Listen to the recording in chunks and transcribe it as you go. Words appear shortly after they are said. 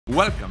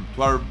Welcome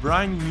to our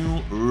brand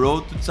new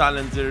Road to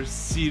Challenger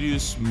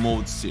Serious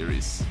Mode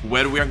series.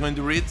 Where we are going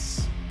to reach?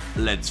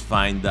 Let's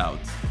find out.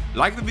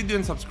 Like the video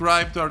and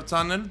subscribe to our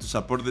channel to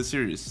support the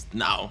series.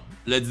 Now,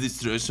 let's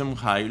destroy some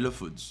High Elo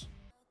Foods.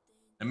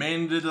 The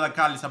main little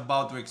Akali is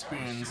about to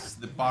experience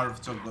the power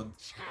of CHO'GOD.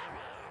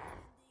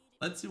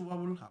 Let's see what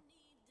will happen.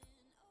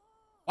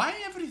 Why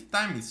every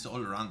time it's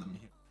all random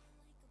here?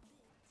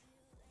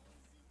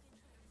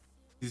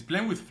 He's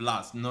playing with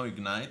flash, no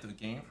ignite,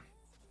 okay.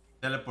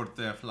 Teleport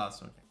flash,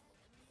 okay.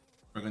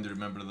 We're going to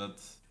remember that.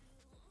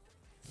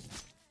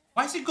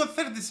 Why has he got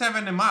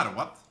 37 MR?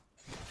 What?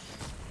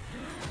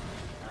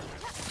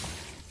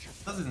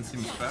 Doesn't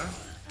seem fair.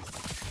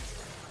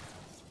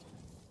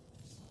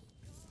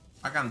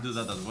 I can do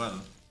that as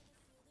well.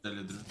 Tell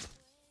you the truth.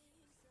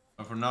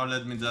 But for now,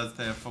 let me just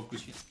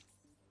focus here.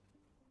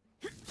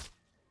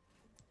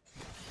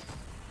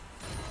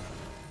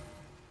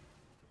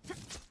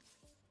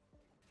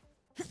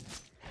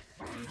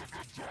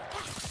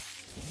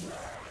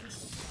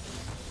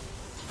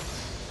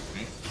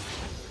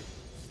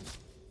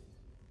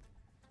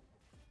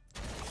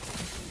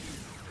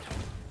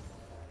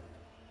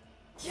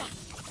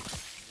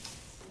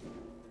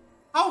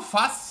 How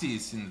fast he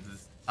is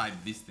inside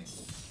this thing?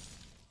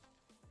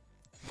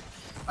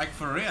 Like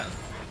for real?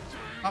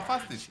 How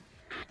fast is he?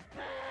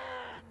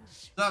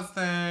 Just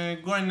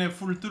go in a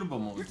full turbo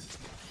mode.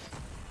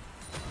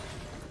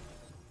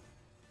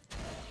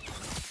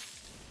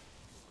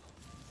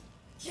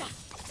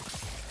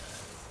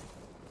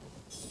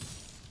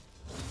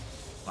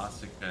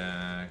 Classic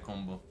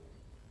combo.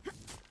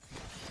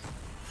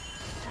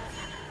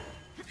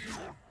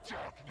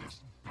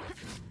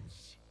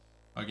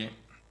 Okay.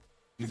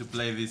 Need to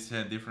play this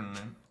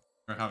differently.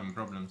 We're having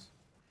problems.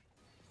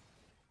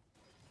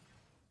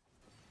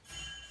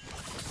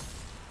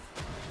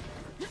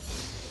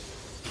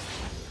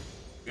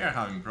 We are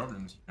having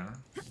problems here.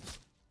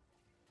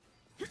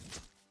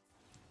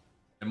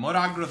 The more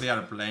aggro they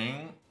are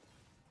playing,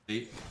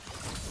 the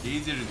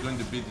easier it's going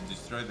to be to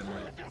destroy them.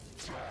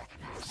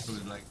 So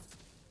it's like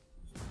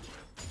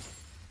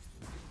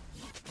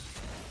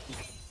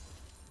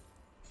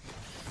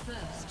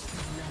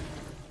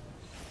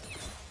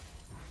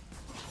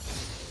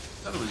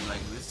that was like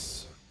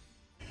this.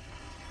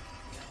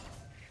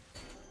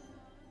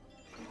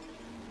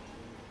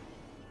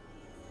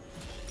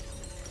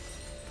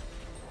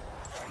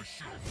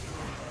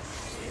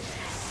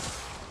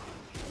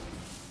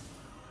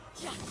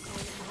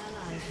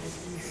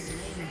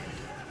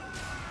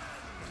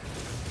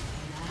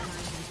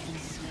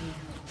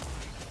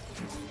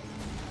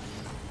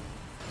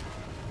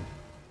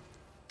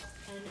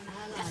 An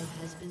ally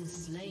has been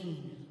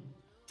slain.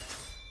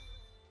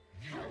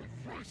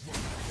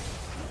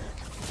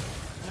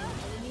 An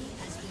enemy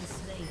has been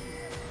slain.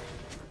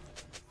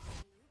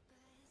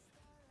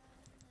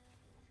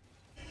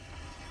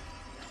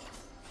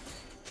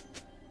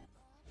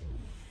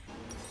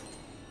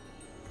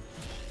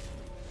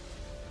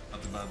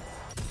 Not bad.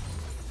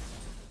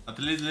 At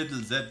least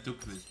little Z took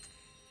this.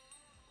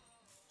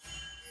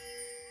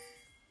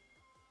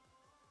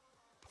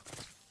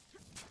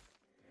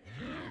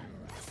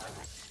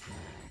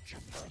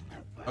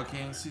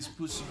 Okay, she's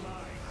pushing.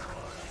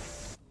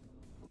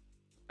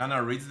 Can I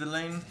reach the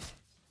lane?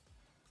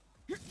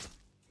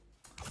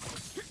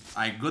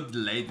 I got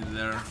delayed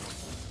there.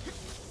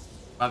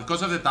 But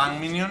because of the tank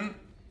minion,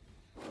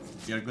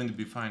 we are going to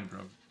be fine,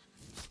 bro.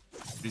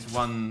 There's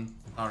one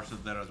tower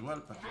shot there as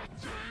well, but...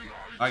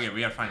 Okay,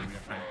 we are fine, we are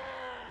fine.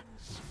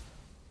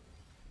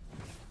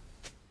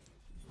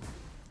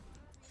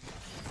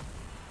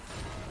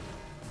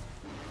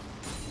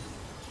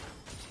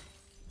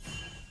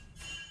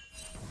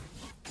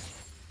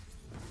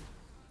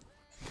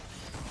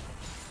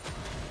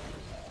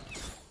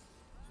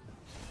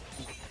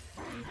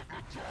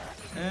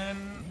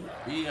 And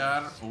we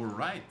are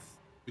alright.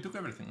 We took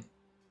everything.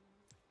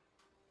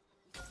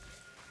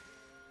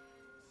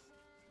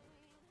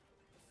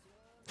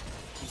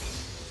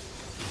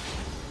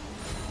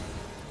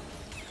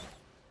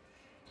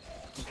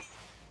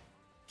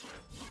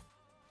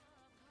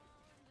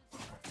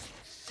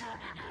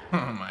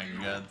 Oh my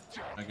god.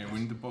 Okay, we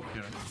need to poke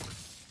here.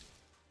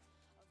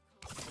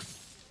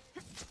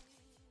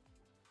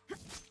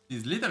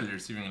 He's literally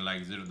receiving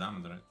like 0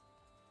 damage, right?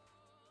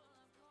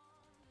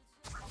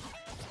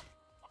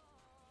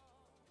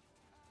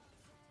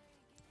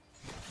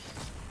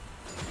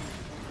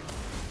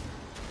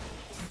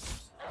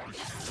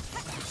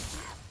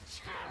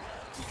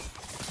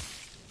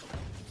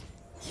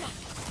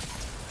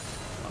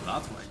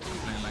 That's why you're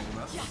playing like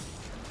that.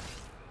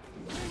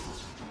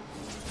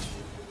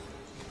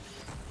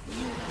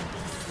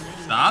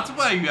 That's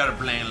why you are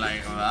playing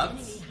like that.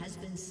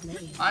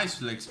 I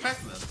should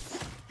expect that.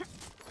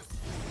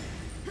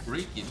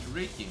 Tricky.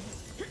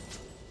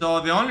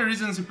 So the only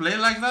reason she play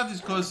like that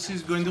is because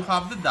she's going to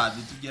have the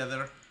daddy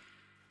together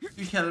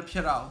to help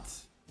her out.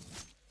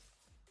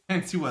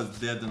 And she was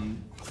dead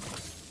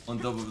on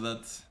top of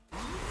that.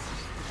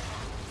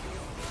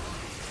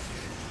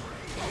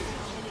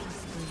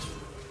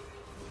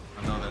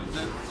 Another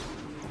death.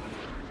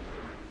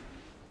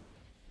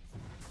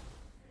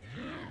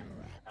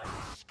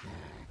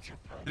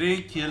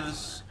 3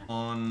 kills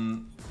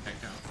on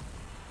Heka.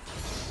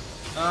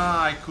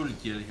 Ah, I could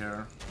kill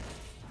her.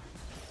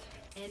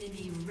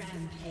 Enemy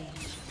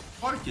rampage.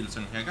 4 kills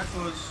on Heka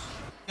because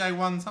I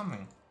won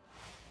something.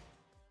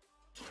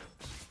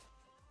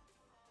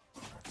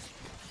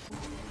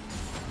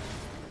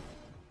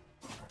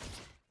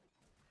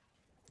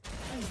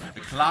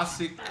 The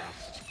classic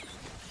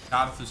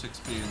Karthus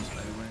experience,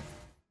 by the way.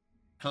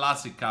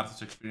 Classic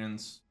Karthus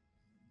experience.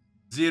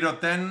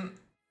 0-10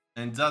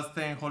 and just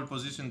stay in hold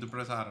position to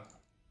press R.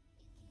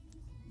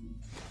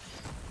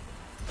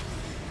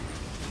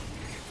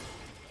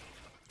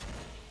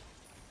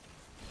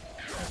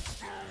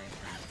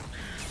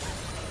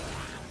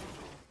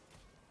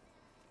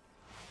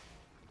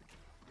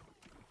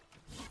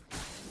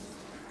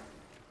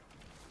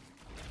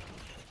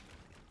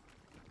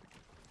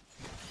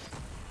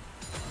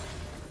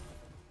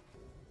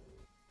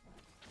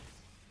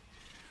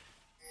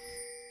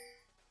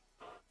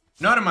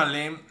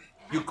 Normally,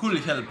 you could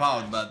help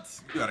out, but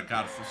you are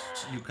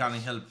Karthus, you can't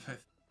help.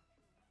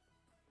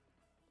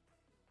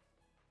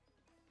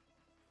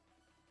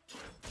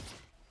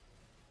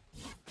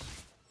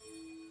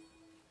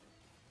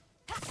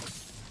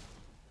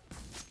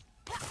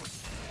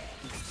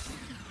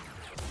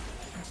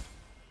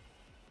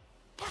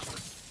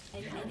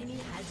 An enemy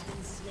has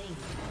been slain.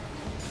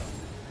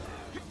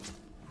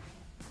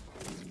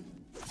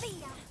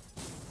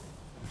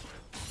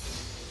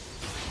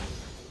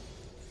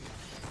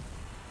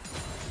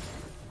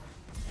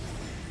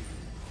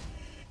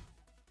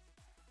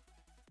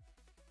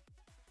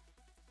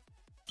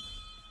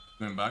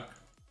 Going back.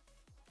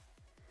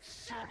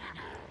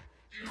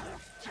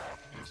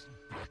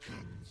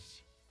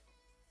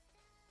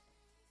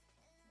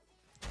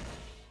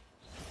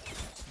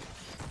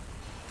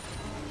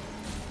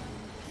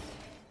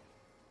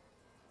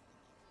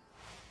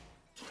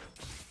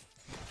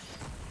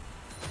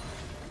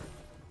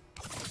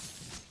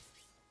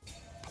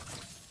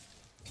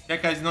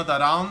 Keka is not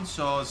around,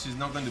 so she's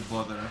not going to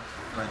bother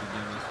try to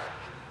get us.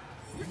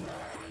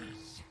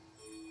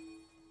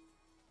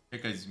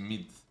 Keka is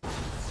mid.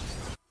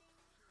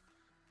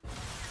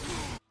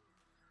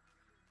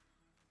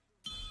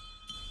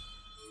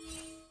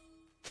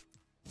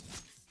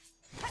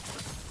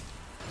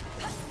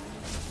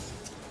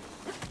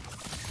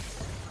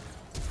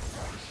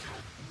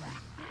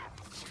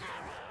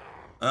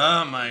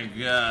 Oh my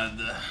god.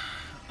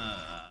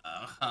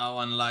 How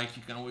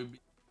unlucky can we be?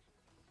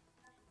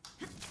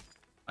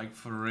 Like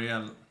for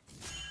real.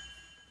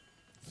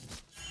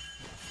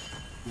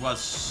 It was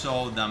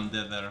so damn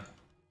dead there.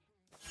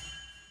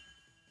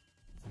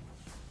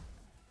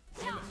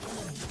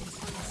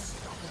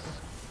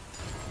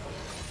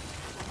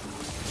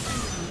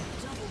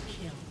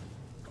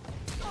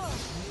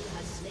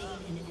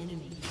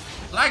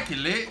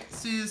 Luckily,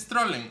 she is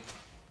trolling.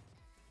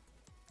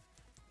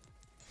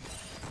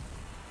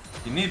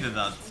 He needed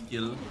that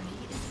kill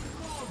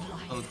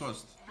at all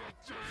cost.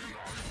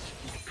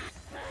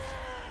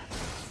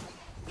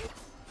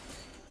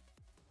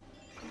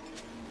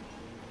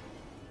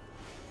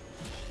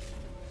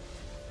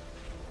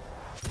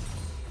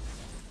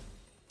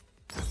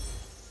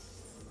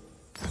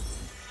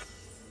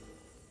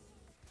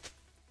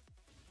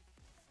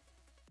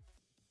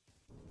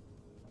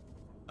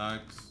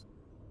 Thanks.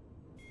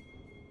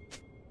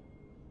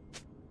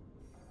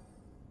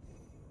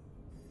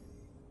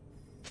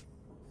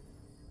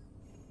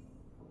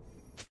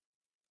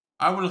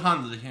 I will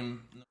handle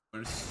him. No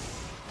worries.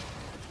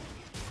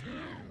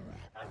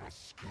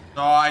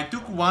 So I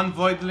took one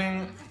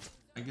Voidling.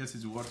 I guess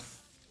it's worth.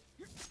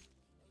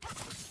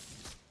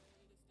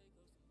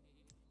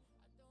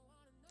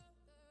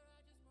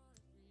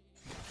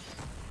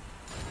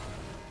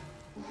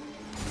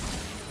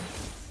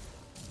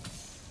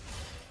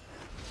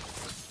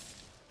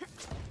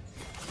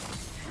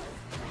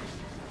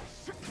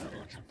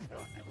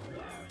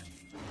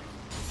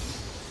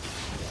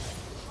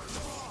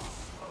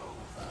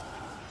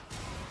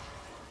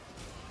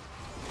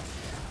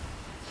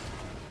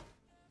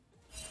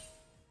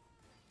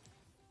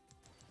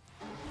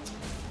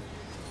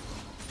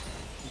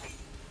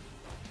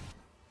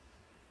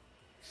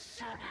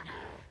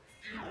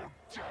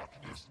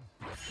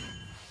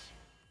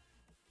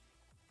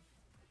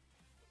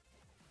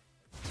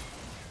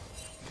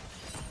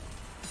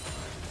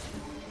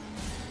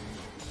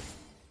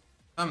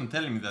 I'm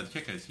telling me that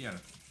Keka is here.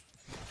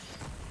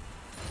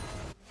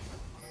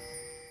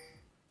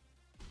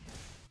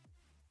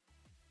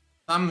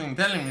 Something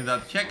telling me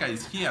that Keka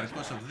is here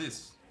because of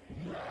this.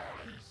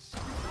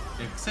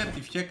 Except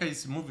if Keka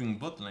is moving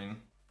bot lane.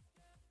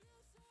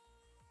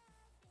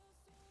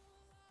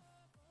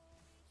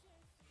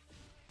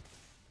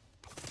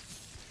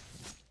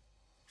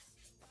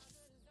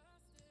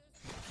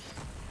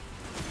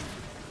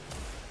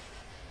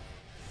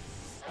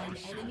 An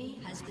enemy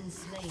has been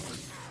slain.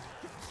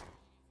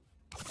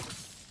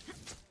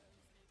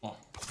 Oh.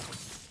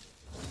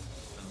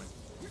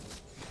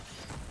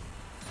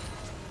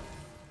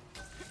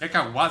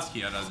 Keka was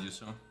here as you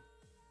saw.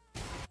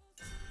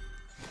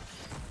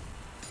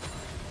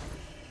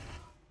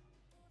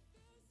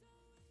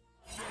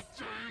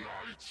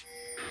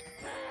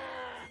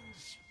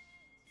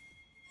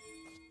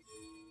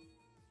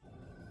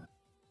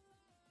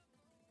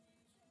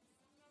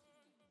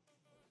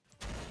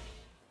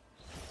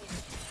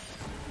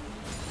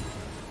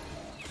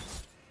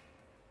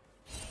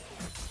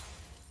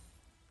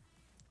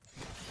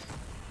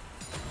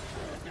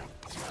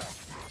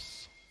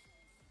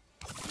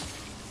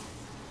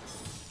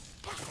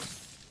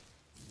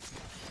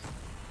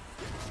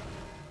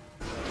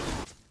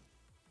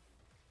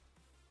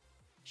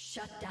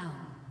 Shut down.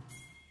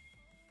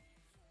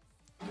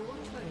 Your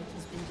turret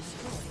has been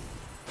destroyed.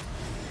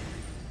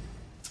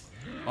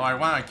 Oh, I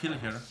wanna kill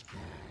her.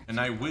 And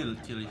I will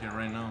kill her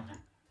right now.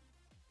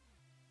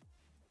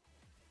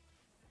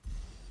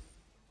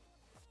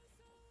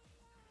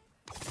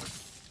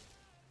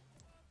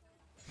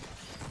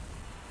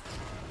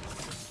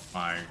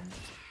 My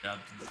God.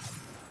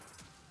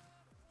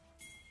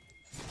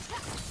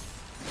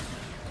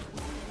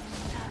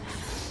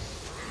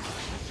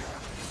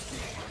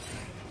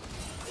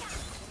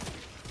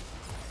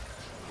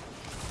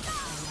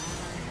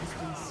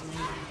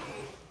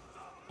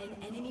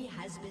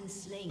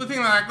 Good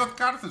thing that I got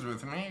cards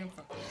with me.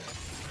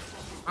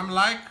 I'm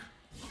like,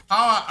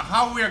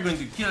 how we are going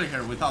to kill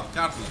her without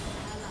cards? An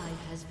ally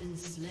has been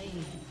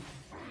slain.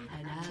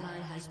 An ally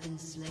has been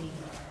slain.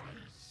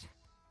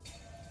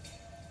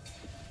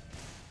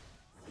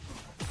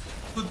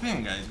 Good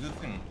thing, guys. Good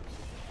thing.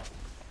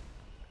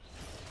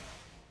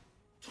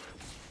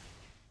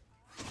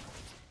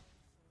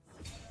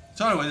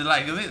 It's always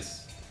like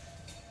this.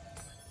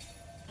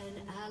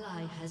 An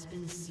ally has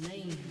been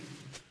slain.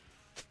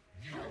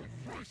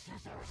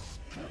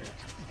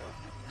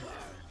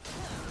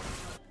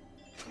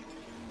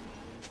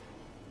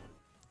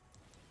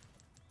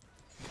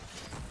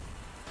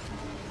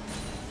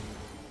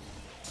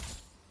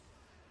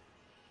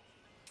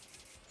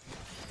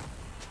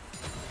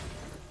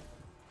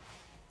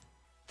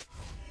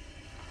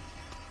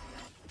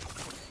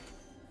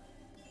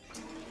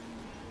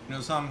 You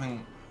know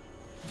something?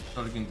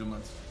 Talking too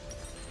much.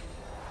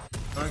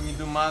 Talking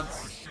too much.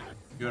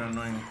 You're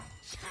annoying.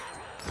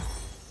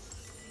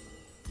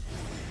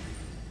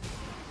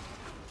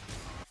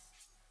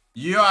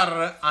 You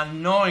are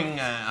annoying,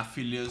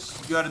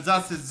 Aphelios. You are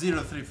just a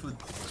 0-3 foot.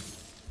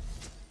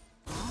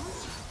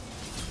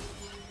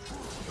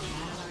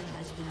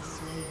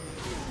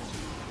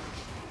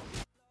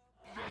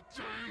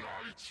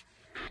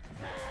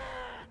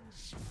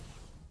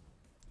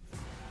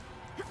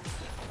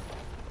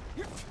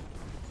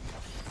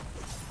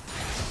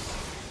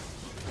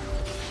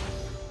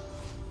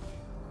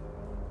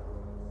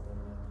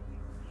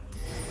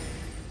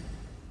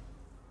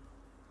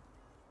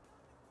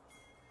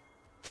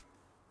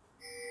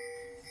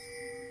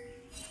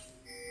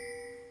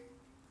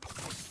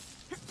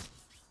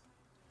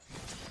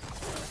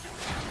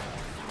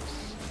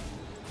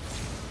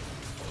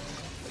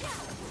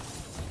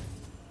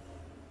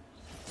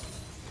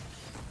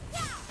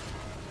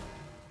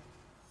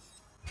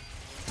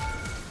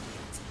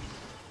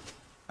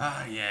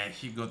 Ah, yeah,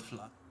 he got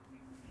flat.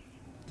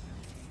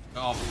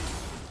 Oh.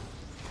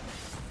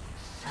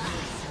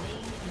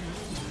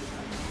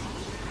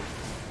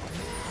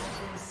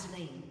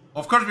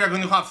 Of course we are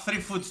going to have 3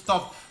 foot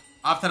stop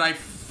after I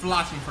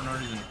flash him for no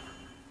reason.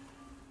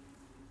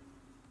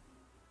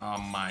 Oh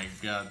my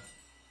God.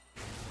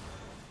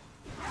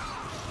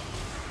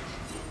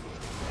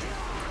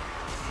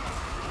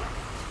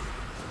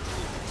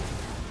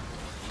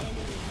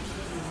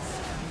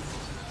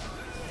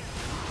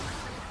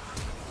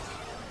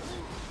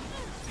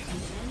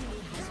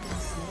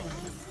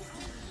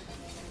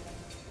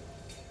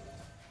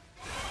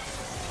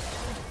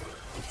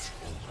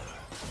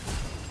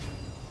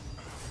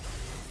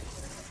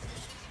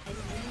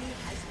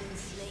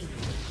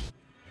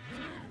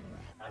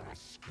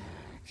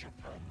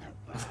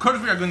 Of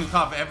course we are going to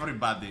have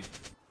everybody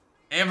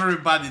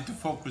to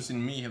focus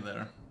in me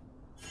there.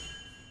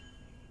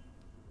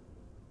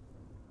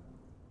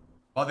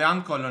 Oh, the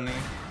Ant Colony,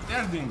 they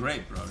are doing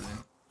great probably.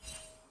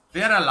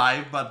 They are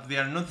alive, but they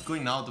are not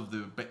going out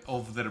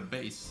of their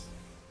base,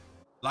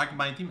 like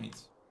my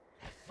teammates.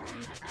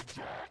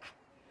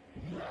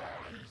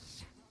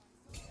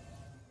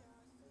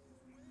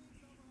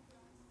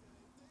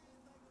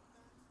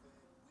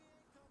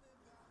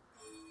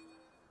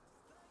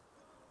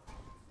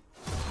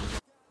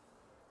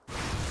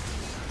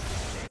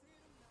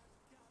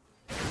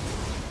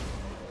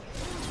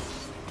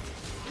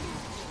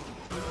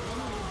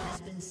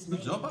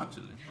 Good job,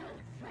 actually.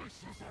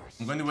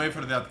 I'm going to wait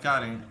for the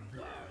Akali.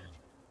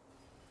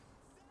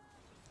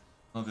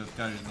 No, the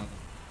Akali is not.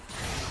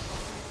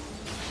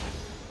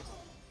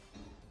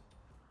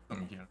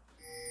 Come here.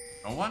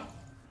 No one?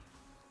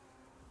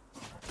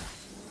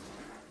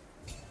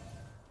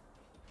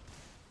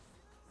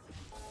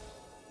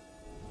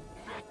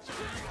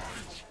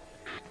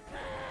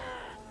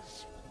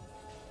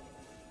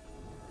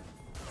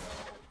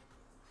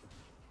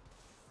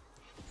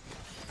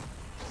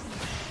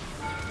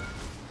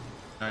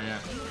 Yeah.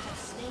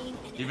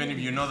 Even if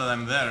you know that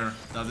I'm there,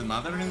 does it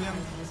matter in the end?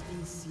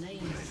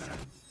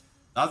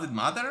 Does it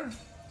matter?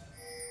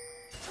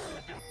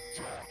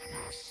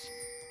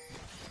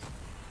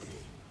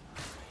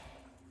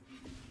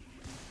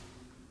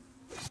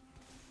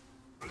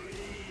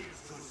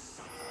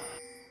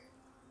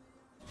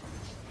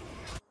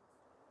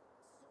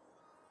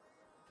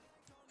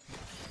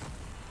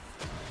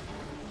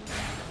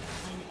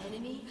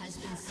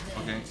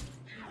 Okay,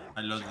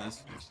 I lost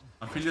this.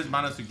 Aphelios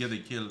managed to get a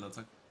kill. That's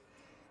like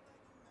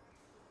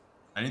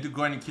I need to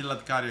go and kill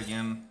that carry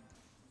again.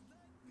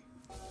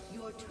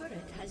 Your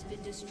turret has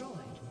been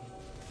destroyed.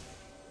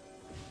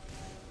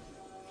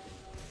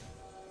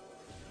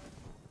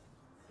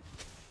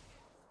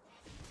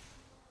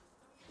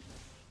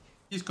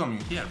 He's coming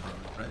here,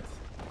 probably, right?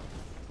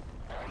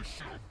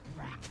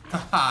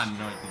 Haha,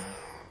 no, it isn't.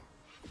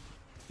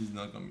 He's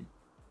not coming.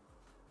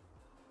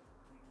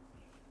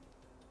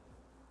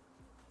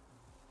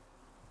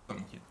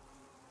 Coming here.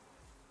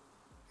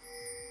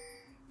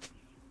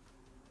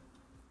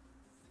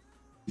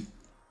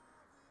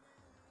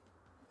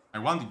 I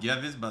want to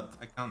get this, but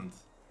I can't.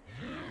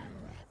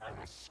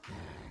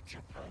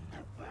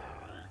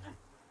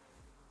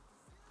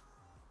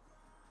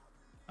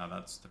 Ah,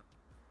 that's true.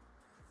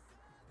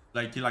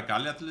 Like kill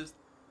Akali at least.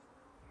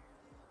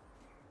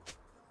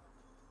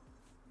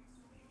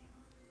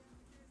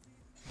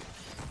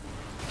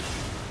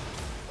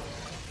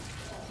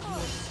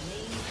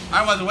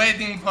 I was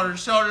waiting for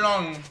so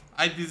long.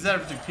 I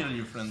deserve to kill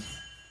you, friend.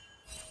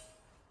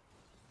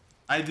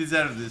 I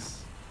deserve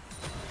this.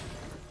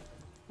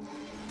 An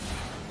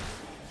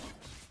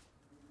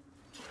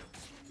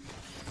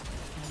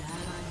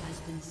ally has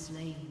been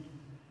slain.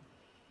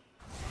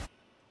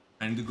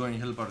 I need to go and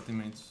help our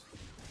teammates.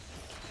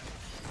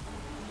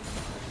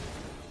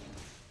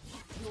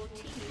 Your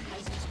team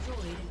has destroyed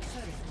a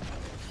turret.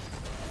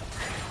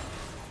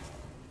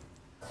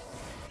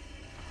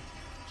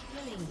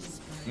 Killing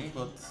spree.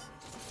 But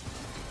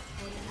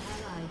An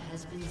ally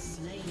has been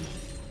slain.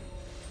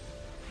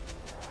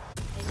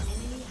 An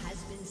enemy has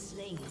been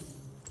slain.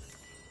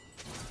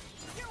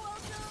 You're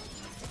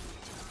welcome.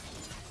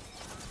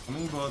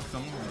 coming bot,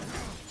 coming bot.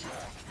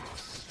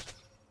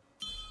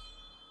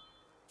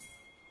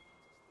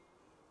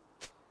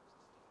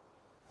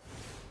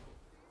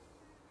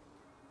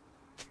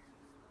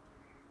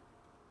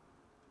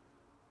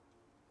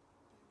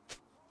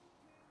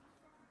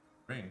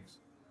 Braves.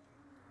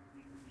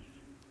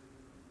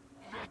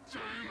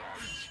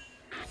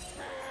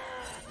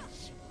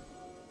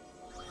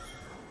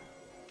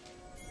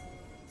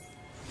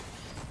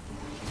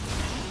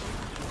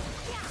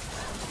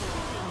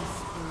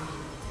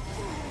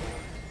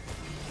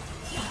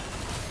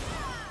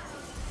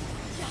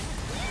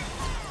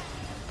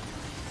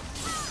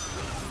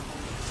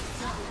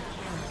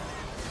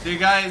 See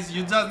guys,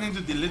 you just need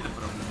to delete the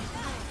problem.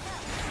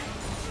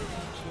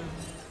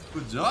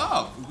 Good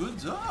job, good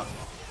job.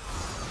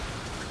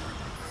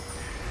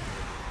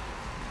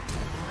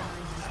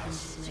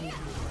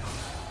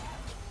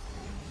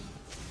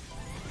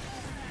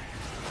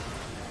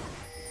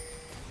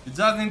 You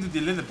just need to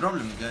delete the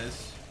problem,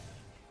 guys.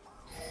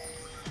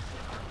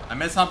 I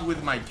mess up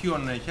with my Q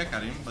on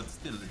Hecarim, but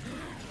still.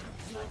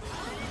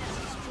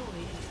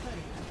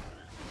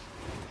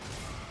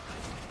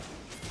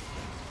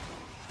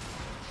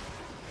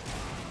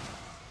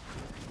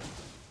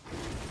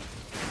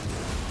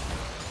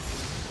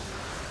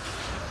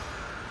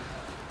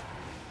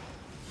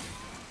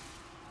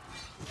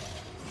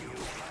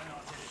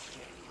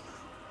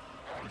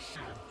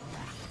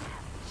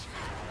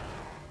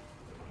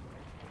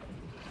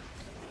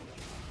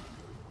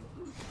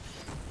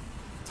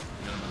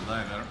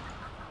 Die there.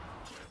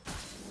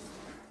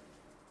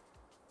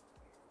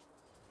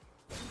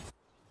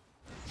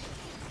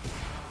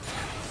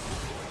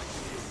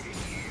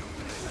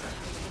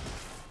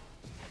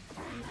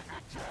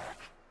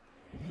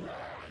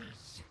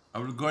 I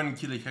will go and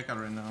kill a hacker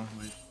right now.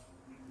 Wait.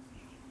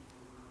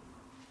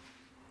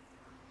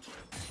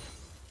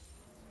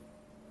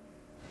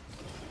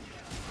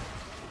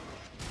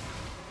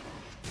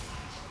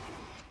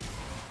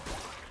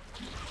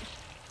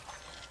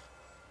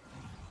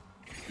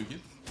 You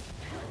hit?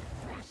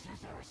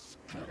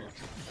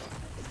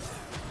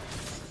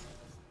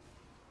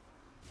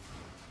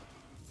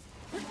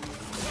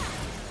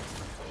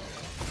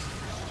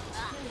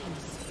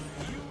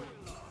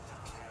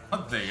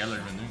 What the hell are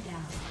you doing?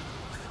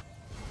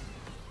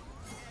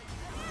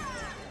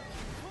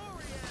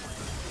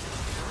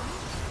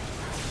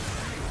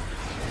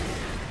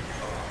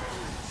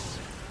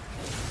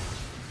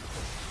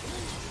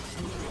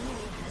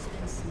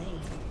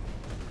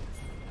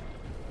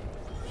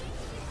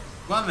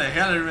 What the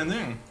hell are you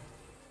doing?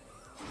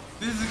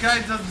 This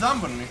guy just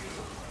jumped on me.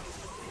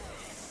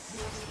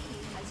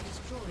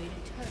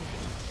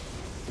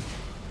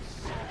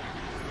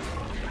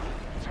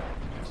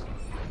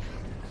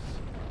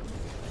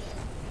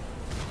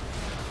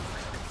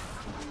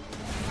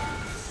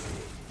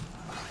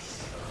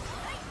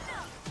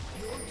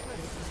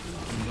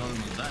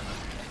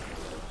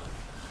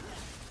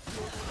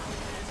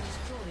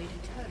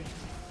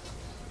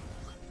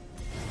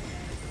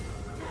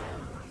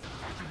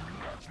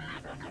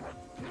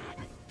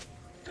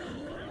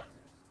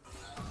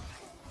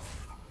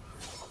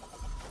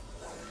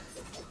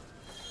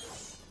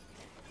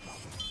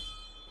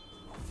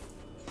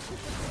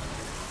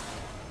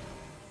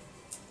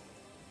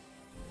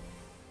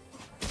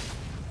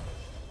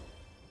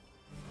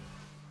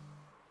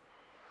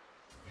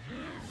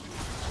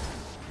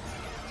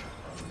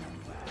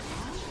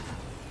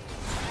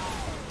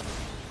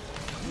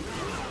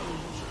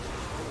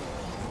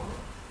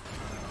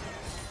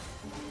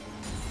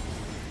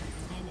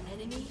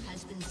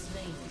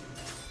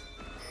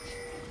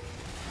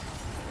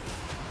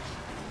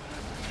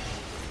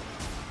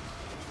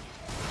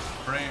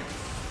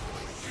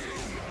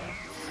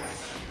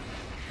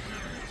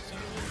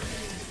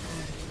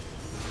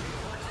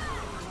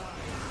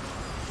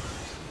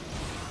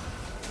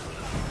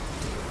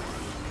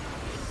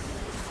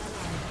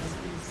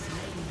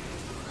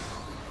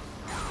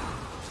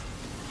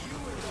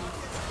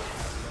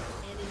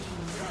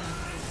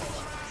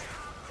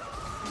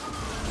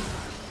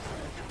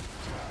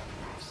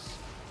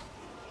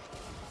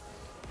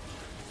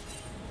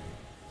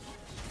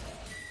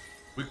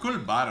 We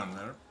could Baron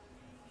there.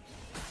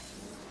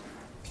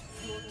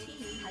 Your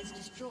team has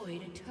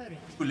destroyed a turret.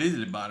 Could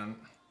easily Baron.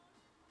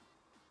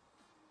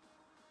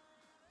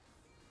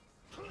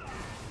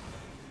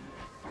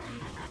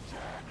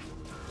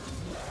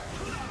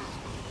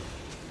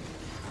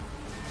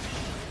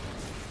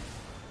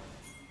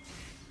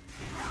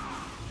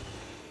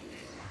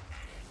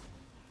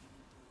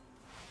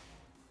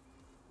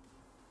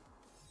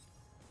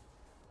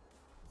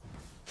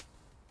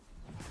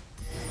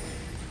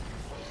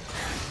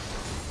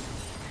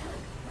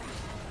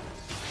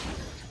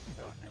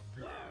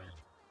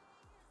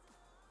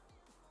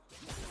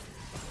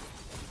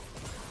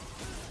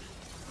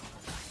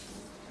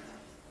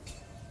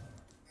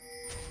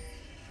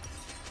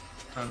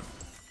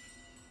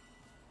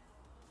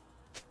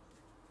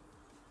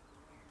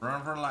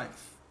 Run for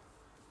life.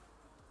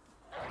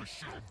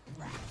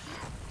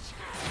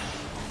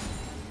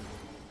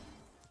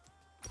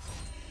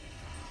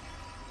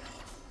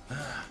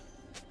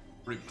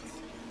 Ripped.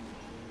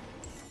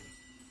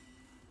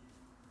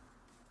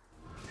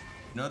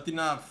 Not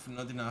enough,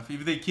 not enough.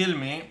 If they kill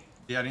me,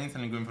 they are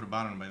instantly going for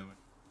Baron, by the way.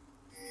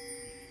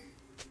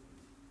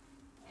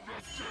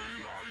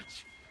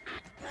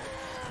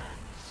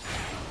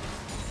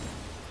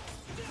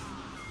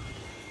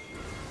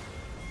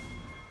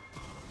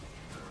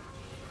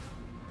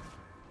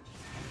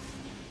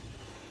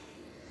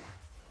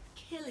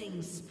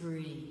 Killing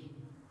spree.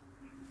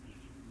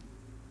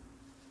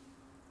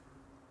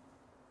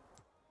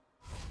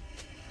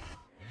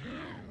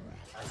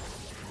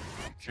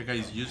 That guy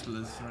is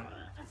useless, right?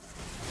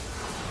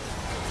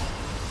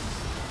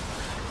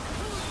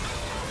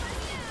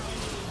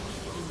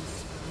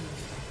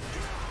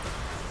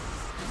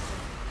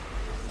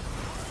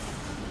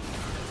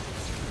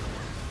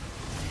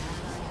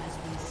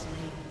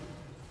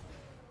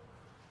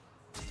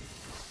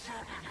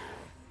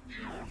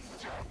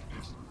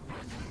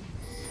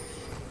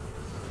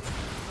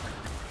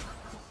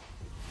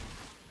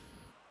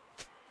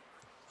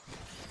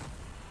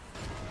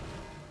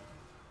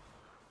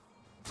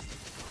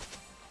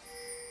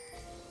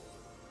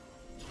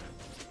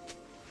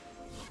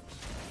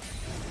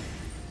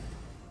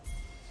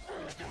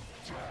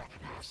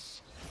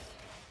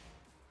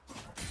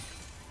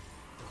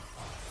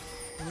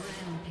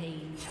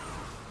 Rampage.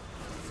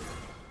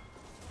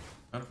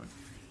 Perfect.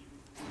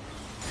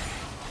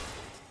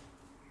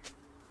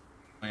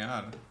 Oh my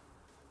god.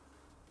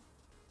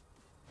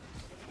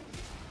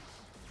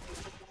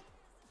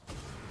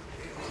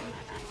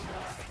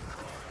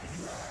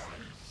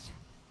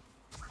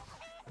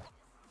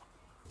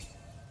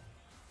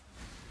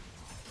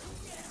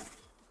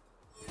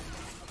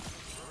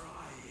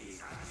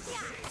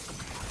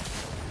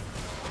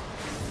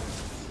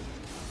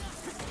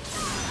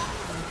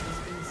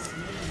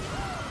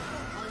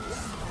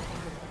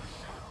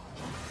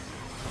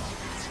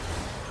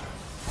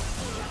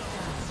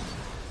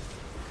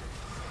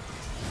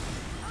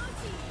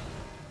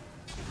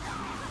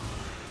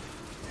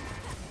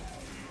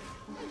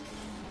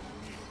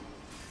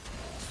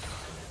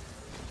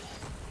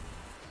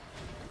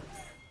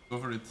 Go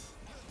for it.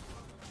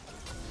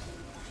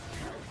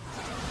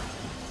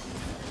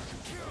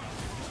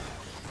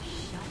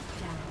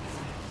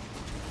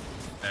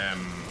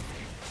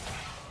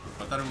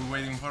 What are we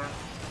waiting for?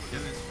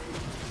 Get it.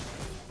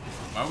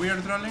 Why we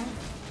are trolling?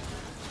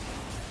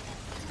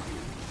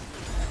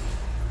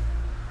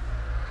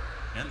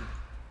 Hell.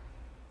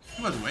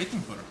 Who was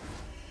waiting for?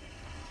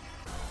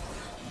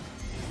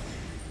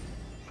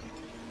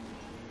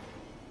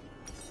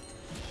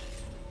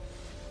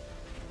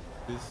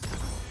 This.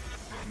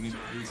 I need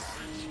this.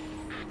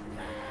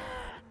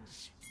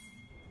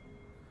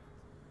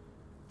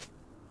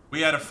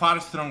 We are far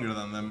stronger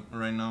than them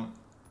right now.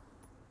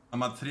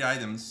 I'm at 3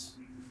 items.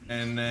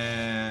 And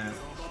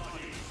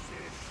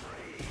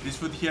this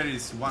food here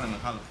is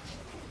 1.5.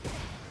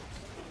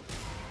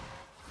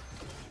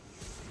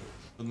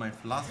 Put my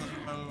flask as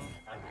well.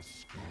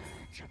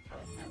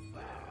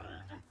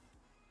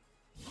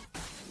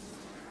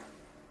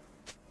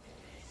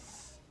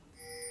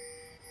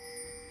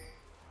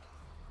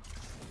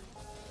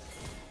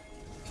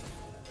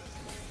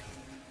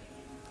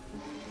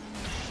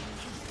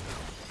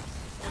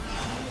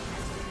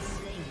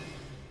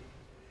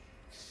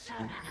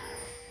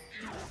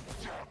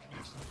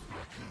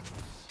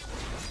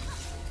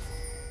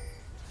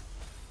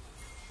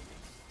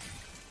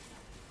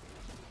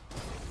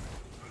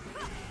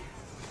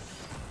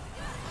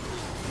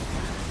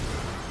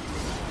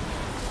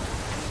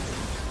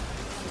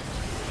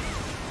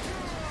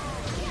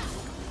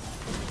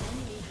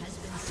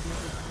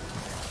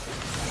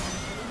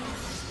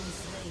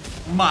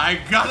 My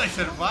god, I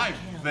survived!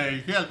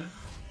 The hell!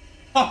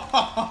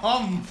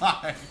 Oh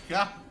my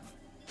god!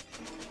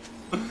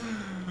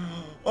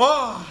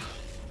 Oh!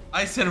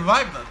 I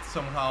survived that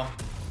somehow,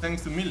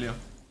 thanks to Milio.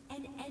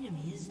 An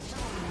enemy is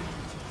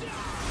dominated.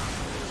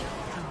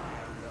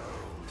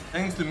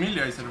 Thanks to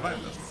Milio, I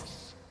survived that.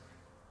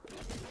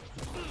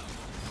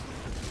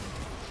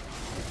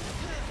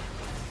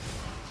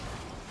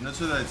 I'm not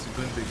sure that it's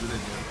going to be a good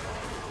idea.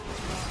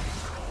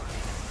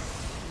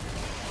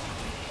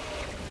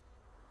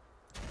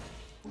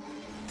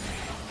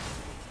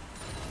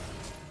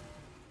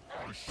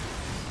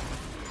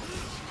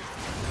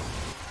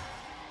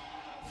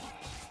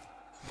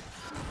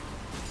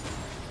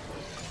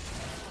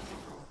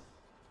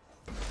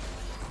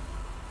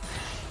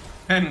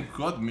 Thank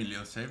God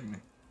Milio saved me.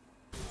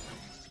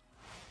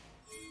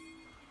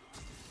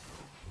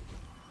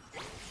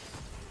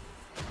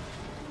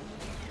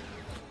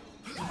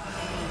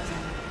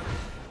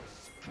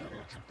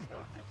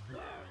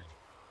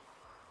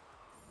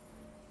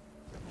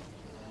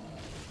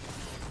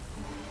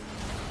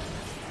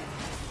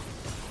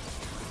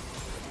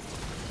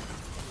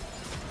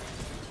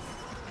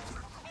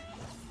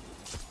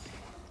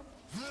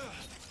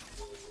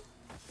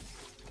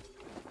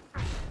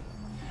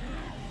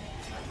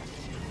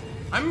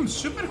 I'm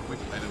super quick,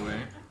 by the way,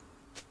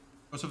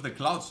 because of the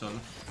Cloud Soul.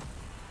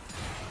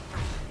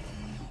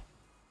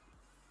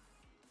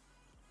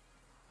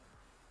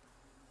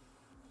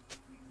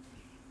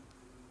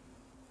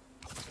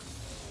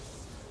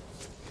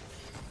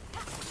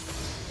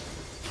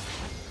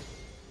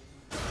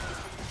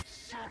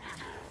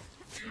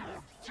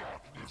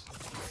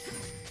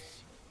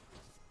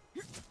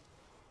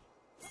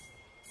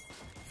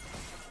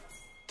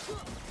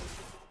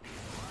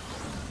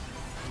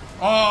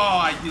 Oh,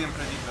 I didn't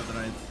predict that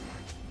right.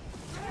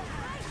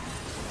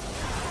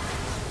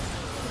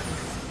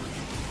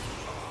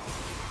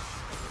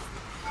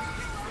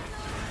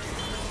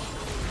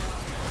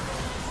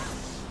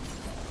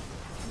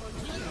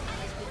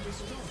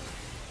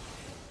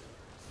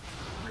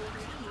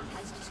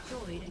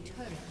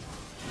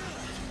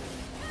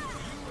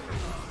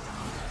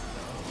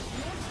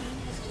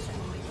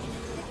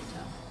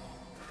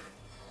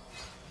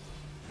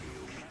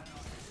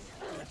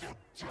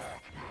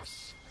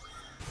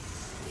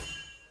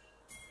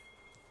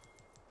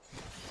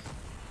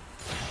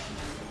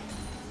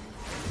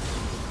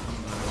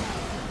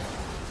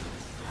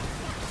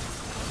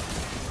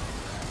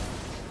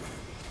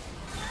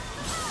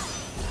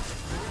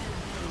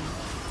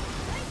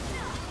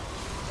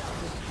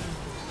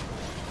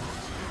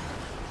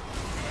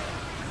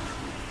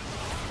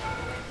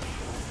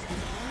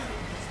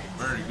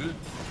 Very good.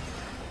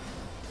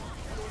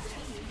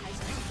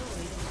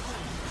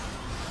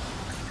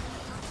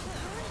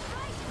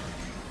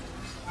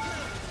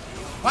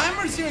 Why am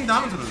I receiving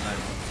damage all the time?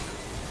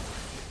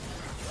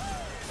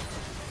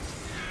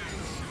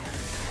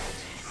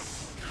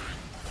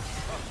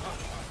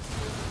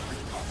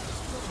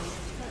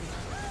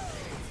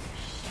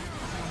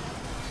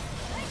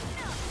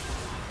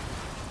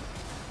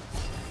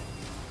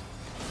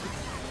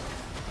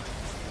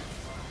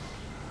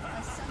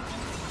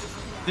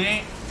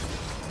 See?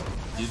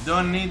 You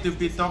don't need to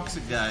be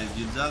toxic, guys.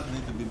 You just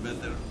need to be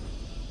better.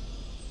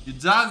 You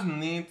just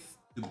need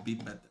to be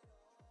better.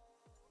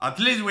 At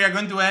least we are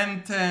going to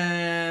end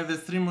the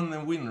stream on the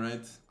win,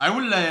 right? I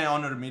will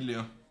honor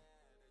Milio.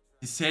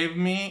 He saved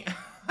me.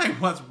 I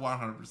was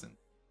 100%.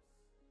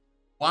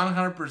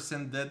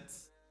 100% dead.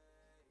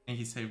 And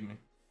he saved me.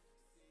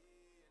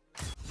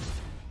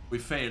 We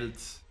failed.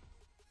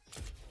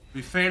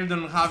 We failed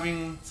on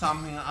having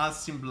something as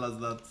simple as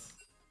that.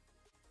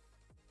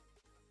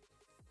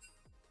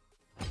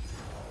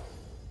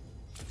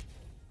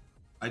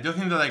 I don't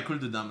think that I could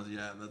do damage,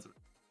 yeah, that's right.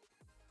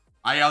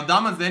 I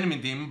outdamaged the enemy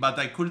team, but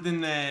I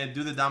couldn't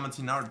do the damage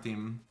in our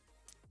team.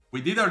 We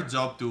did our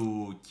job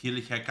to kill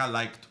Heka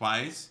like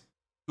twice,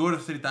 2 or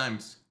 3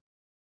 times.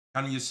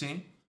 Can you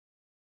see?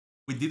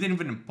 We didn't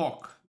even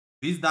poke.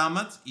 This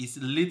damage is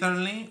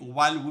literally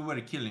while we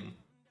were killing.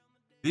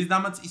 This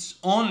damage is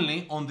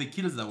only on the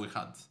kills that we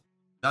had.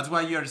 That's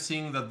why you are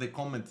seeing that the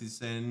comment is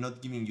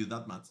not giving you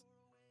that much.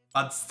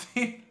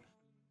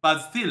 But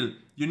still,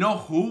 you know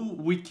who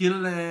we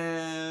killed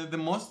the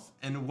most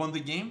and won the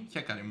game?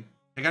 Hecarim.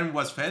 Hecarim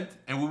was fed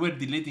and we were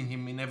deleting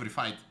him in every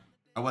fight.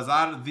 I was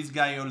this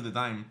guy all the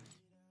time.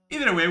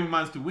 Either way, we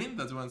managed to win.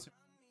 That's one.